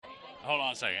hold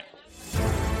on a second.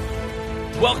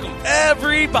 Welcome,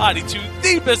 everybody, to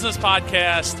the Business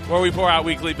Podcast, where we pour out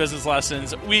weekly business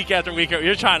lessons week after week.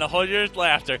 You're trying to hold your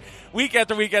laughter. Week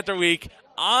after week after week.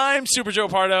 I'm Super Joe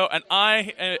Pardo, and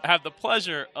I have the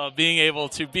pleasure of being able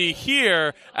to be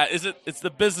here at, it's the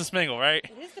Business Mingle, right?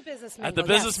 It is the Business Mingle, at the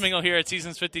Business Mingle here at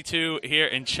Seasons 52 here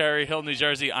in Cherry Hill, New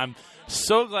Jersey. I'm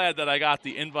so glad that I got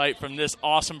the invite from this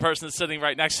awesome person that's sitting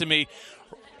right next to me.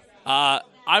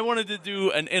 I wanted to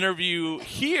do an interview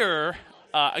here.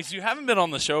 You haven't been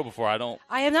on the show before,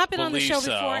 I have not been on the show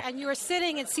so. before, and you are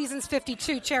sitting at Seasons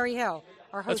 52, Cherry Hill,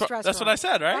 our host restaurant. That's what I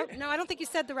said, right? No, I don't think you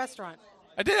said the restaurant.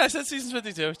 I did. I said Seasons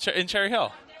 52 in Cherry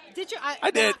Hill. Did you?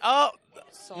 I did. Oh,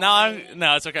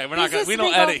 no, it's okay. We're not going. We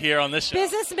don't edit here on this show.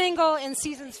 Business Mingle in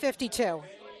Seasons 52.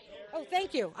 Oh,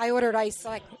 thank you. I ordered ice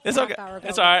like it's half okay. hour ago.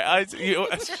 It's all right.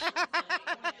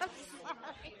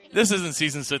 This isn't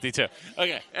Seasons 52.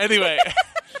 Okay. Anyway,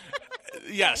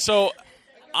 yeah. So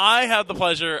I have the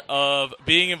pleasure of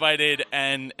being invited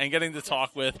and getting to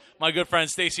talk with my good friend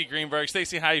Staci Greenberg.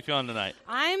 Staci, how are you feeling tonight?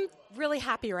 I'm really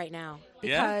happy right now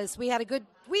because we had a good.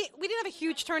 We didn't have a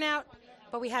huge turnout,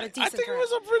 but we had a decent turnout. I think it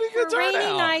was a pretty good turnout.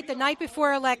 Rainy night, the night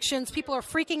before elections. People are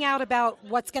freaking out about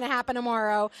what's going to happen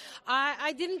tomorrow.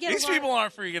 I didn't get these people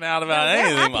aren't freaking out about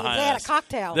anything happy. behind They had us. A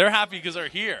cocktail. They're happy because they're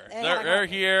here. They're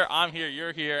here. I'm here.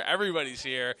 You're here. Everybody's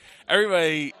here.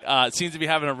 Everybody seems to be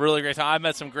having a really great time. I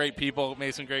met some great people,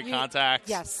 made some great contacts.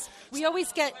 Yes. We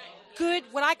always get good,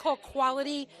 what I call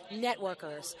quality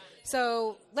networkers.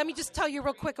 So let me just tell you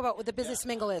real quick about what the Business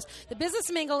Mingle is. The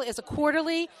Business Mingle is a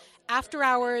quarterly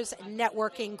after-hours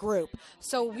networking group.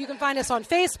 So you can find us on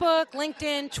Facebook,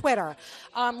 LinkedIn, Twitter.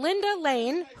 Linda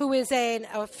Lane, who is a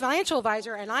financial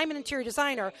advisor, and I'm an interior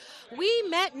designer, we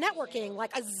met networking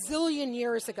like a zillion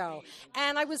years ago.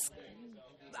 And I was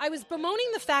bemoaning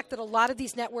the fact that a lot of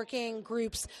these networking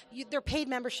groups, they're paid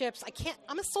memberships.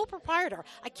 I'm a sole proprietor.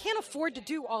 I can't afford to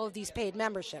do all of these paid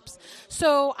memberships.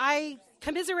 So I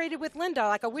commiserated with Linda.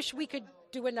 Like, I wish we could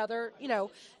do another,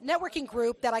 networking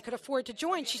group that I could afford to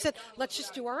join. She said, let's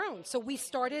just do our own. So we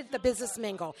started the Business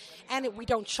Mingle. And we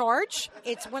don't charge. I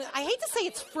hate to say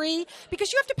it's free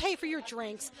because you have to pay for your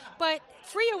drinks. But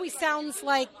free always sounds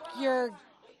like you're...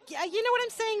 Yeah, you know what I'm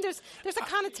saying? There's a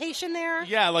connotation there.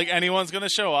 Yeah, like anyone's going to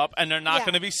show up, and they're not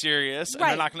going to be serious, and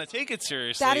they're not going to take it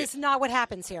seriously. That is not what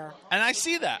happens here. And I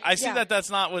see that. I see that that's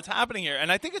not what's happening here. And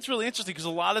I think it's really interesting because a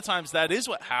lot of times that is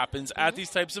what happens at these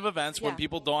types of events when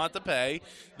people don't have to pay.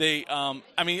 They,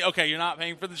 okay, you're not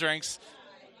paying for the drinks,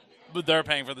 but they're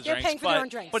paying for the drinks. They're paying for their own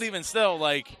drinks. But even still,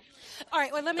 like... All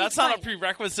right, well, let me That's explain. not a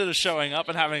prerequisite of showing up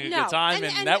and having a good time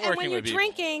and networking with people. And when you're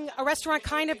drinking, a restaurant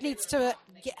kind of needs to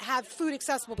have food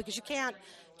accessible because you can't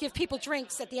give people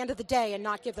drinks at the end of the day and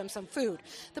not give them some food.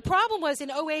 The problem was in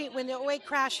 2008, when the 2008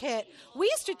 crash hit, we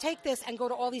used to take this and go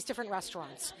to all these different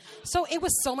restaurants. So it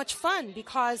was so much fun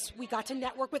because we got to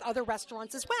network with other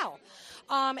restaurants as well.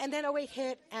 And then 2008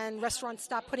 hit and restaurants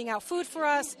stopped putting out food for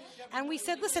us. And we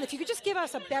said, listen, if you could just give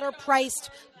us a better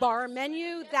priced bar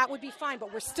menu, that would be fine.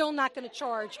 But we're still not going to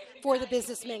charge for the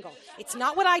Business Mingle. It's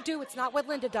not what I do. It's not what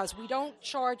Linda does. We don't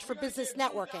charge for business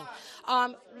networking.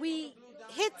 We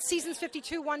hit Seasons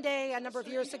 52 one day a number of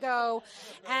years ago,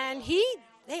 and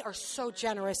they are so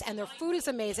generous, and their food is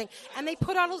amazing, and they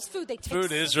put out all this food.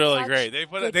 Food is really great.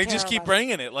 They just keep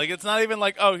bringing it. Like, it's not even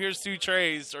like, oh, here's 2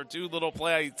 trays or 2 little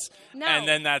plates, and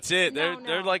then that's it.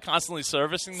 They're like constantly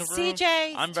servicing the room.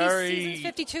 CJ, I'm very, Seasons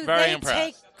 52, very impressed.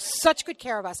 Take such good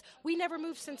care of us. We never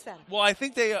moved since then. Well, I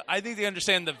think they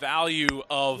understand the value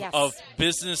of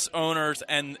business owners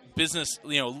and business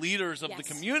leaders of the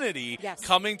community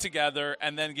coming together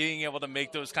and then being able to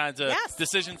make those kinds of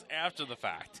decisions after the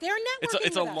fact. They're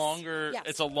networking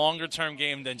It's a longer term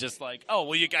game than just like, oh,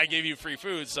 well, I gave you free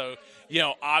food, so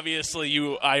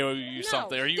obviously I owe you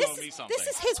something or you owe me something. This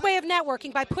is his way of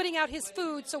networking by putting out his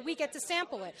food so we get to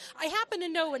sample it. I happen to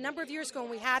know a number of years ago when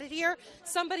we had it here,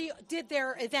 somebody did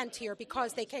their event here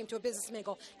because they came to a Business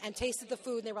Mingle and tasted the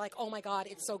food and they were like, oh my God,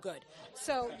 it's so good.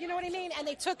 So, you know what I mean? And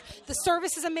the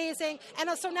service is amazing. And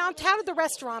so now I'm touted the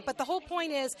restaurant, but the whole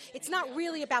point is it's not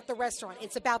really about the restaurant.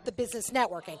 It's about the business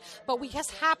networking. But we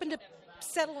just happen to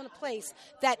settle in a place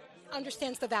that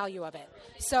understands the value of it.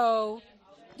 So...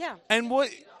 yeah. And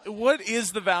what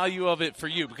is the value of it for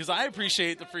you? Because I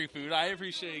appreciate the free food. I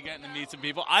appreciate getting to meet some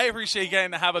people. I appreciate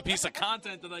getting to have a piece of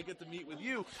content that I get to meet with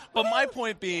you. But my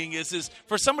point being is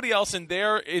for somebody else in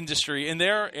their industry, in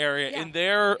their area, in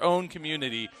their own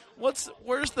community,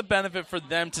 where's the benefit for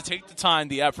them to take the time,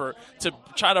 the effort, to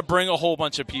try to bring a whole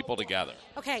bunch of people together?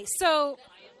 Okay, so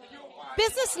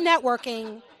business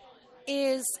networking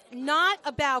is not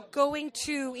about going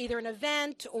to either an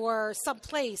event or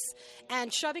someplace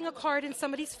and shoving a card in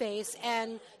somebody's face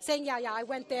and saying, yeah, I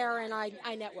went there and I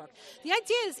networked. The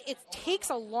idea is it takes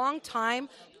a long time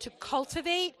to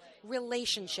cultivate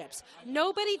relationships.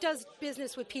 Nobody does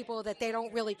business with people that they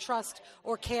don't really trust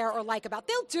or care or like about.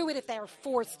 They'll do it if they're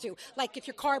forced to. Like if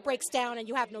your car breaks down and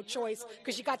you have no choice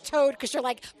because you got towed because you're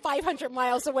like 500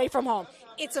 miles away from home.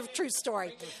 It's a true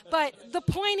story. But the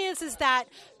point is that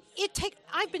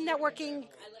I've been networking.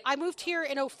 I moved here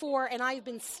in 2004, and I've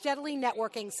been steadily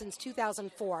networking since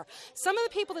 2004. Some of the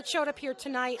people that showed up here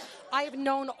tonight, I have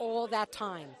known all that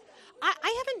time.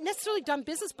 I haven't necessarily done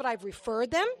business, but I've referred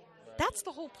them. That's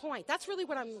the whole point. That's really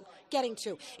what I'm getting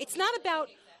to. It's not about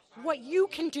what you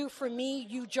can do for me,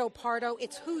 you Joe Pardo.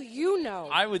 It's who you know.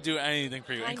 I would do anything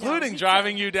for you, including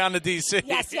driving you down to D.C.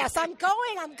 Yes, I'm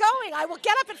going. I will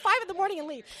get up at 5 in the morning and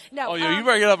leave. No, you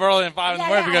better get up early at 5 in the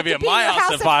morning. You're going to be at my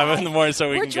house at 5 in the morning so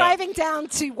We're driving down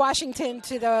to Washington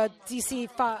to the D.C.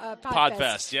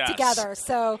 Podfest yes. together.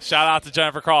 So shout out to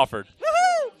Jennifer Crawford.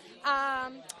 Woohoo!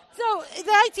 So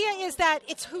the idea is that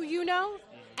it's who you know,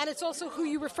 and it's also who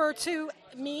you refer to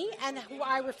me and who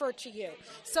I refer to you.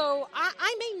 So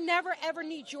I may never, ever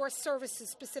need your services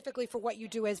specifically for what you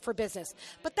do as for business.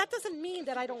 But that doesn't mean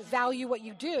that I don't value what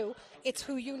you do. It's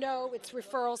who you know. It's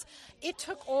referrals. It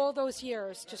took all those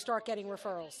years to start getting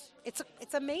referrals. It's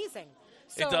amazing.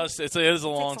 So it does. It is a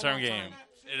long-term game.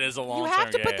 It is a long-term game. You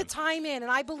have to put the time in,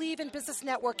 and I believe in business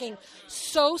networking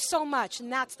so much,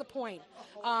 and that's the point.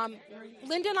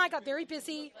 Linda and I got very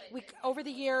busy over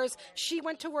the years. She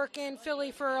went to work in Philly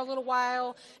for a little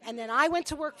while, and then I went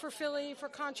to work for Philly for a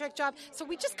contract job. So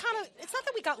we just kind of, it's not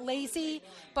that we got lazy,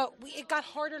 but it got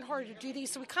harder and harder to do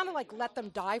these, so we kind of like let them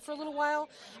die for a little while.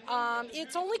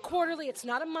 It's only quarterly. It's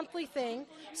not a monthly thing.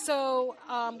 So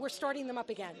we're starting them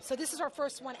up again. So this is our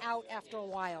first one out after a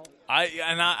while.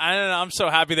 I'm so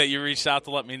happy that you reached out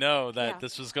to let me know that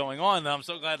this was going on. And I'm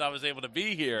so glad I was able to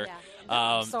be here.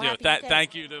 Yeah.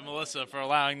 Thank you to Melissa for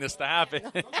allowing this to happen.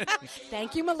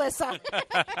 Thank you, Melissa.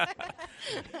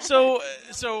 So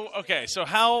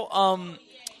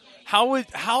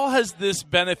how has this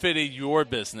benefited your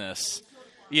business?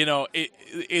 You know,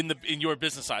 in your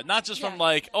business side, not just from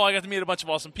like, I got to meet a bunch of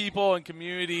awesome people and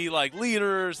community like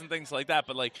leaders and things like that,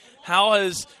 but like, how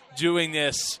has doing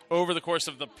this over the course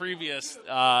of the previous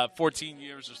 14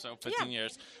 years or so, 15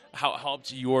 years, how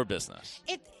helped your business?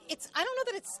 I don't know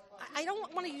that it's. I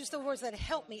don't want to use the words that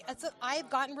help me. I've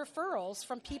gotten referrals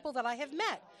from people that I have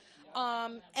met.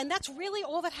 And that's really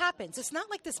all that happens. It's not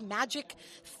like this magic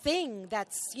thing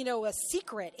that's, a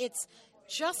secret. It's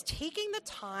just taking the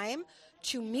time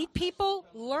to meet people,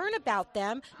 learn about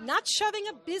them, not shoving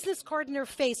a business card in their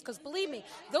face, because believe me,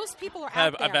 those people are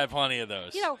out there. I've had plenty of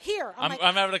those. Here. I'm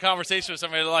having a conversation with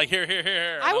somebody like,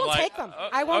 here. I won't take them.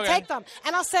 I won't take them.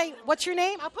 And I'll say, what's your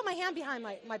name? I'll put my hand behind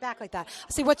my back like that.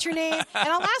 I'll say, what's your name? And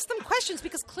I'll ask them questions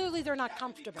because clearly they're not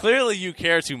comfortable. Clearly you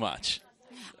care too much.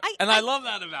 I love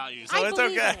that about you, so it's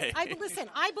okay.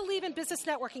 I believe in business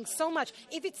networking so much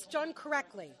if it's done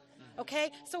correctly.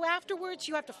 Okay? So afterwards,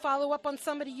 you have to follow up on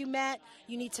somebody you met.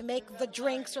 You need to make the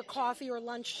drinks or coffee or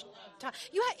lunch time.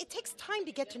 It takes time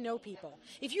to get to know people.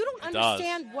 If you don't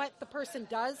understand what the person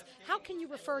does, how can you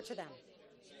refer to them?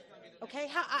 Okay?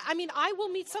 I will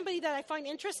meet somebody that I find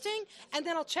interesting, and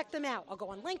then I'll check them out. I'll go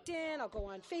on LinkedIn. I'll go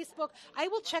on Facebook. I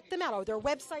will check them out, or their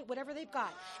website, whatever they've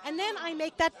got. And then I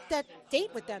make that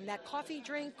date with them, that coffee,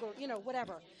 drink, or,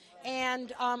 whatever.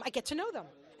 And I get to know them.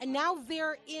 And now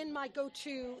they're in my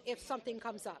go-to if something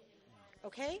comes up,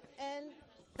 okay? And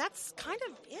that's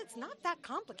it's not that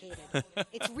complicated.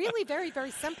 It's really very,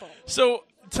 very simple. So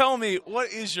tell me,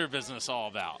 what is your business all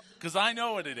about? Because I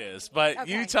know what it is, but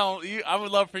I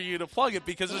would love for you to plug it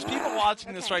because there's people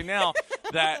watching this right now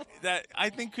that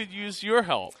I think could use your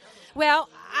help. Well,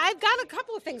 I've got a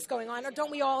couple of things going on, or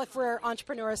don't we all if we're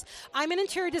entrepreneurs? I'm an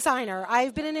interior designer.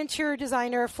 I've been an interior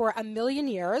designer for 1 million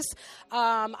years.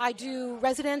 I do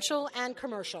residential and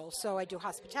commercial, so I do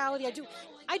hospitality.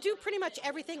 I do pretty much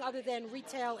everything other than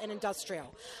retail and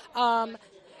industrial.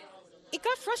 It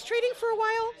got frustrating for a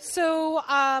while, so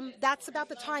that's about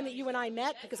the time that you and I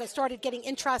met because I started getting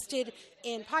interested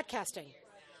in podcasting.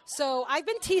 So I've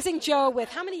been teasing Joe with,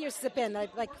 how many years has it been?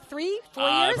 Like 3, 4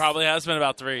 years? It probably has been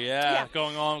about 3,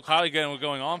 going on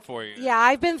for you. Yeah,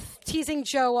 I've been teasing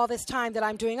Joe all this time that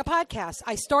I'm doing a podcast.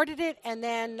 I started it, and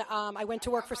then I went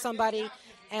to work for somebody,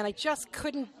 and I just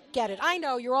couldn't get it. I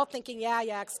know you're all thinking,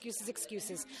 yeah,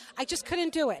 excuses. I just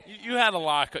couldn't do it. You had a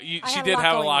lot. She did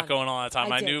have a lot going on at the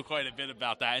time. I knew quite a bit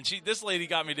about that. And this lady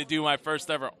got me to do my first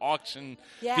ever auction,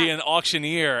 be an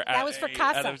auctioneer. That was for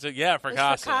Casa. For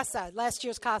Casa, last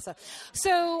year's Casa.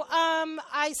 So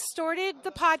I started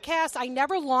the podcast. I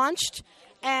never launched,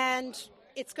 and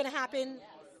it's going to happen.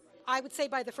 I would say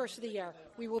by the first of the year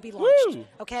we will be launched. Woo!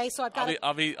 Okay, so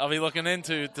I'll be looking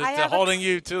into holding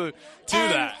you to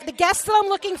that. The guests that I'm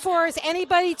looking for is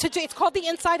anybody to do. It's called the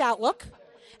Inside Outlook,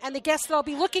 and the guests that I'll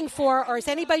be looking for is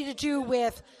anybody to do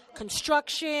with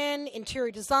construction,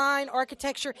 interior design,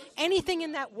 architecture, anything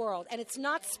in that world. And it's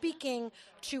not speaking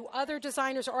to other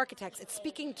designers or architects. It's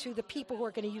speaking to the people who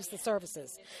are going to use the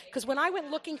services. Because when I went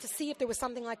looking to see if there was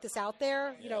something like this out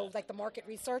there, like the market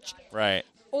research, right?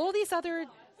 All these other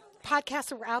podcasts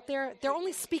that were out there, they're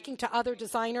only speaking to other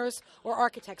designers or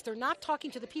architects. They're not talking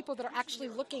to the people that are actually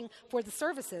looking for the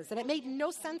services, and it made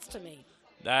no sense to me.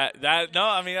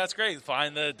 That's great.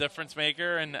 Find the difference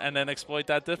maker and then exploit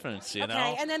that difference, you know?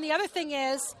 Okay, and then the other thing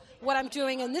is what I'm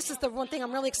doing, and this is the one thing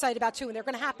I'm really excited about too, and they're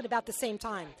going to happen about the same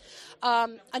time.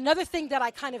 Another thing that I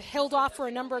kind of held off for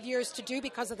a number of years to do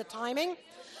because of the timing,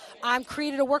 I'm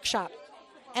created a workshop.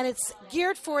 And it's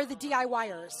geared for the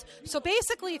DIYers. So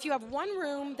basically, if you have one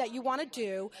room that you want to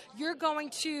do, you're going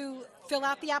to fill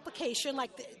out the application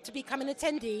to become an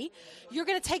attendee. You're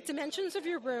going to take dimensions of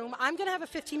your room. I'm going to have a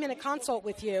 15-minute consult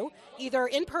with you, either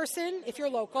in person if you're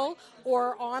local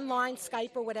or online, Skype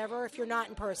or whatever if you're not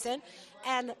in person.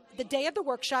 And the day of the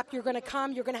workshop, you're going to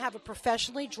come. You're going to have a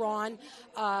professionally drawn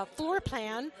floor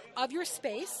plan of your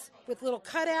space with little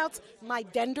cutouts. My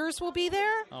vendors will be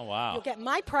there. Oh, wow. You'll get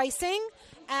my pricing.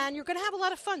 And you're going to have a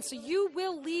lot of fun. So you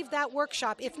will leave that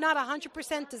workshop, if not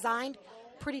 100% designed,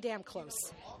 pretty damn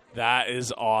close. That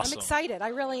is awesome. I'm excited. I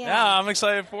really am. Yeah, I'm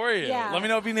excited for you. Yeah. Let me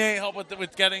know if you need any help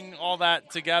with getting all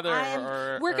that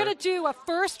together. We're going to do a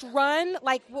first run,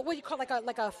 what do you call it,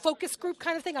 like a focus group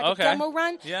kind of thing, a demo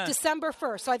run, December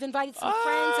 1st. So I've invited some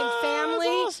friends and family.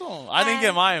 That's awesome. I didn't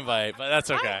get my invite, but that's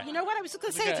okay. You know what? I was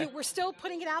going to say, we're still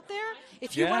putting it out there.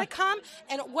 If you want to come,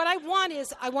 and what I want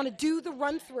is I want to do the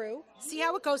run through, see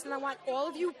how it goes, and I want all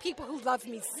of you people who love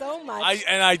me so much.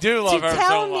 I do love her so much. To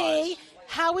tell me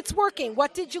how it's working.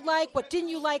 What did you like? What didn't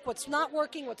you like? What's not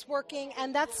working? What's working?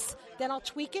 And then I'll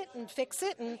tweak it and fix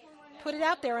it and put it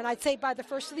out there. And I'd say by the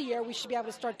first of the year, we should be able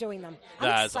to start doing them.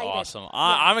 That's awesome.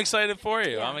 I'm excited for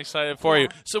you. I'm excited for you.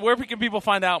 So where can people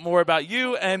find out more about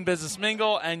you and Business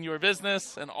Mingle and your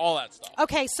business and all that stuff?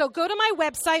 Okay, so go to my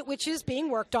website, which is being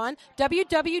worked on,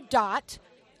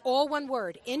 all one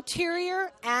word,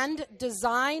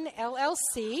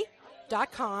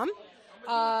 interiorandDesignLLC.com.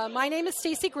 My name is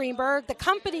Staci Greenberg. The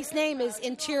company's name is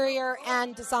Interior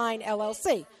and Design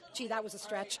LLC. Gee, that was a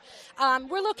stretch.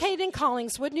 We're located in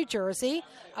Collingswood, New Jersey.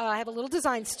 I have a little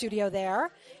design studio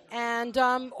there. And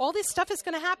all this stuff is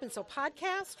going to happen. So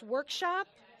podcast, workshop,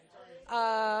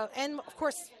 and, of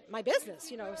course, my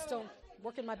business, still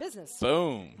working my business.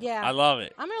 Boom. Yeah. I love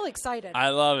it. I'm really excited. I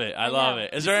love it. I love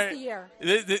it. This is the year.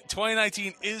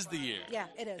 2019 is the year. Yeah,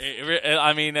 it is.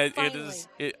 It is.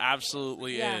 It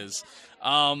absolutely is.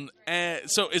 And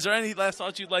so is there any last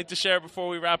thoughts you'd like to share before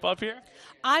we wrap up here?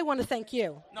 I want to thank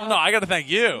you. No, I got to thank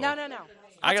you. No.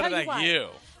 I got to thank you.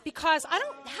 Because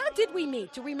how did we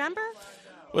meet? Do you remember?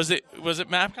 Was it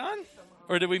MapCon?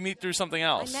 Or did we meet through something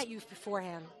else? I met you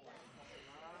beforehand.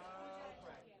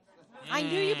 I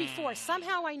knew you before.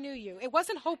 Somehow I knew you. It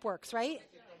wasn't HopeWorks, right?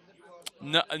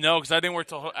 No, because I didn't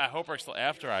work at HopeWorks till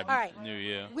after I knew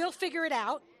you. We'll figure it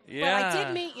out. Yeah. But I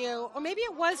did meet you, or maybe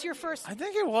it was your first. I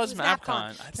think it was MapCon.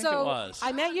 I think it was.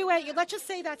 I met you at. Let's just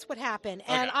say that's what happened,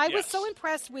 and I was so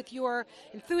impressed with your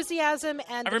enthusiasm.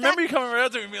 And I remember you coming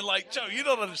around to me and being like, "Joe, you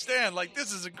don't understand. Like,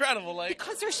 this is incredible." Like,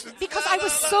 because I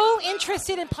was so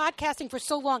interested in podcasting for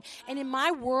so long, and in my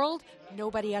world,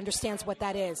 nobody understands what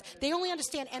that is. They only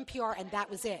understand NPR, and that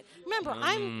was it. Remember,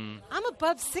 I'm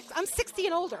above 6. I'm 60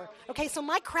 and older. Okay, so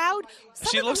my crowd.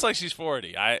 She looks like she's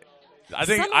 40. I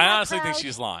honestly think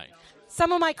she's lying.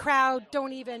 Some of my crowd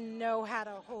don't even know how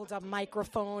to hold a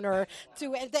microphone or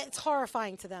do it. It's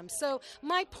horrifying to them. So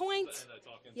my point,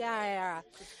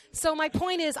 So my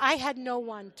point is, I had no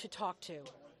one to talk to,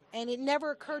 and it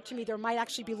never occurred to me there might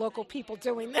actually be local people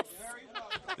doing this.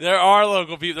 There are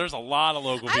local people. There's a lot of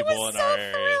local people in our area. I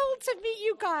was so thrilled to meet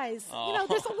you guys. Oh.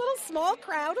 There's a little small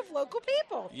crowd of local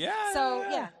people. Yeah. So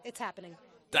it's happening.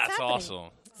 That's awesome.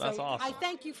 That's so awesome. I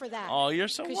thank you for that. Oh, you're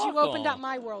so welcome. Because you opened up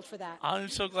my world for that. I'm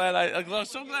so glad. I'm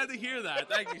so glad to hear that.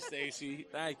 Thank you, Staci.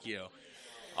 Thank you.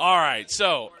 All right,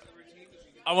 so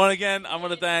I want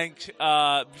to thank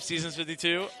Seasons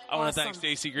 52. I want to thank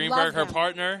Staci Greenberg, her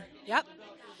partner. Yep.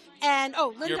 And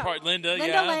Linda. Your part, Linda,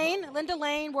 Linda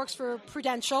Lane works for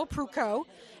Prudential, Pruco,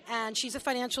 and she's a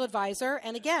financial advisor.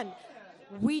 And again,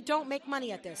 we don't make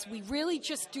money at this. We really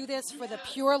just do this for the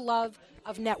pure love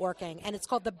of networking. And it's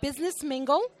called the Business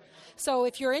Mingle. So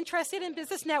if you're interested in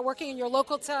business networking and you're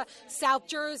local to South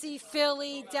Jersey,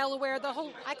 Philly, Delaware,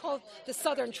 I call it the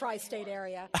southern tri-state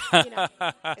area.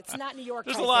 It's not New York.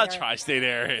 There's a lot of tri-state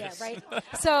areas. Yeah, right?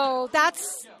 So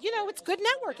that's, it's good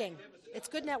networking. It's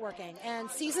good networking. And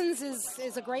Seasons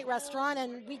is a great restaurant,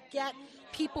 and we get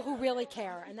people who really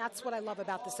care. And that's what I love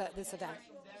about this event.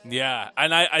 Yeah,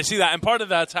 and I see that. And part of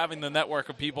that's having the network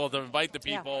of people to invite the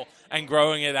people and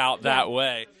growing it out that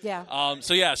way. Yeah.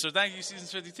 So thank you,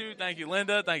 Seasons 52. Thank you,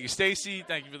 Linda. Thank you, Staci.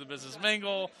 Thank you for the business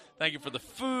mingle. Thank you for the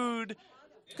food.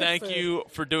 Thank you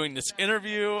for doing this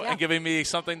interview and giving me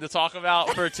something to talk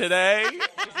about for today.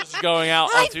 This is going out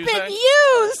on Tuesday. I've been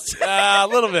used. A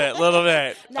little bit.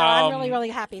 No, I'm really, really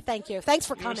happy. Thank you. Thanks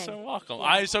for coming. You're so welcome. Yeah.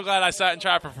 I'm so glad I sat in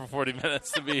traffic for 40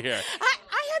 minutes to be here. I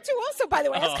had to also, by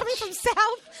the way. I was coming from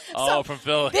South. From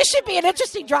Philly. This should be an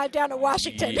interesting drive down to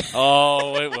Washington. It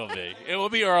will be. It will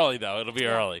be early, though. It'll be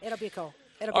early. It'll be cool.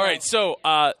 All right, so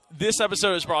this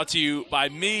episode is brought to you by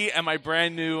me and my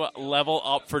brand new Level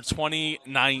Up for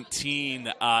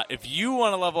 2019. If you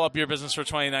want to level up your business for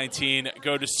 2019,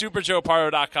 go to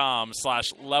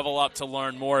superjoepardo.com/level up to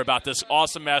learn more about this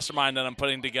awesome mastermind that I'm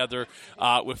putting together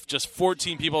with just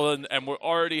 14 people, and we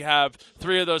already have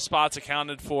 3 of those spots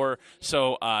accounted for.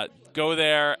 So go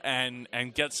there and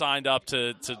get signed up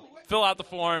to fill out the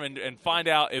form and find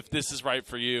out if this is right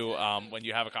for you when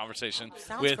you have a conversation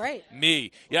with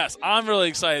me. Yes, I'm really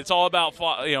excited. It's all about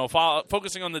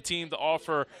focusing on the team, the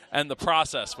offer, and the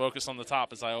process. Focus on the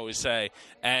top, as I always say.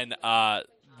 And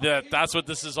that's what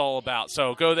this is all about.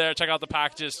 So go there, check out the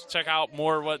packages, check out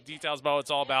more details about what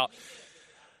it's all about.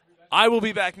 I will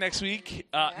be back next week,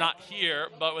 not here,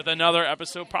 but with another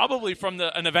episode, probably from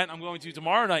an event I'm going to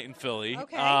tomorrow night in Philly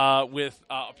with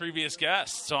a previous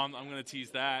guest. So I'm going to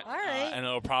tease that. All right. And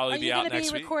it'll probably be out next week. Are you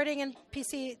going to be recording in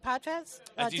PC Podfest?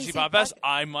 At DC Podfest?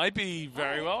 I might be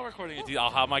very well recording it.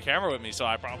 I'll have my camera with me, so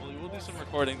I probably will do some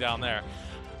recording down there.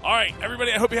 All right,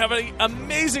 everybody, I hope you have an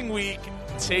amazing week.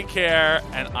 Take care,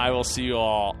 and I will see you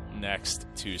all next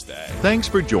Tuesday. Thanks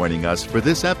for joining us for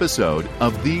this episode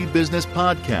of The Business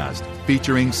Podcast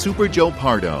featuring Super Joe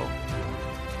Pardo.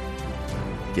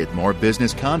 Get more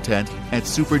business content at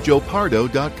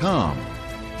superjoepardo.com.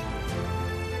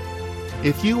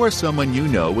 If you or someone you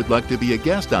know would like to be a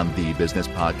guest on The Business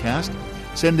Podcast,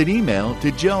 send an email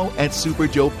to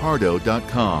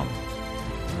joe@superjoepardo.com.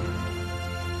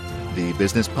 The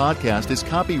Business Podcast is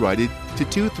copyrighted to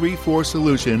 234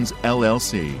 Solutions,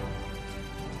 LLC.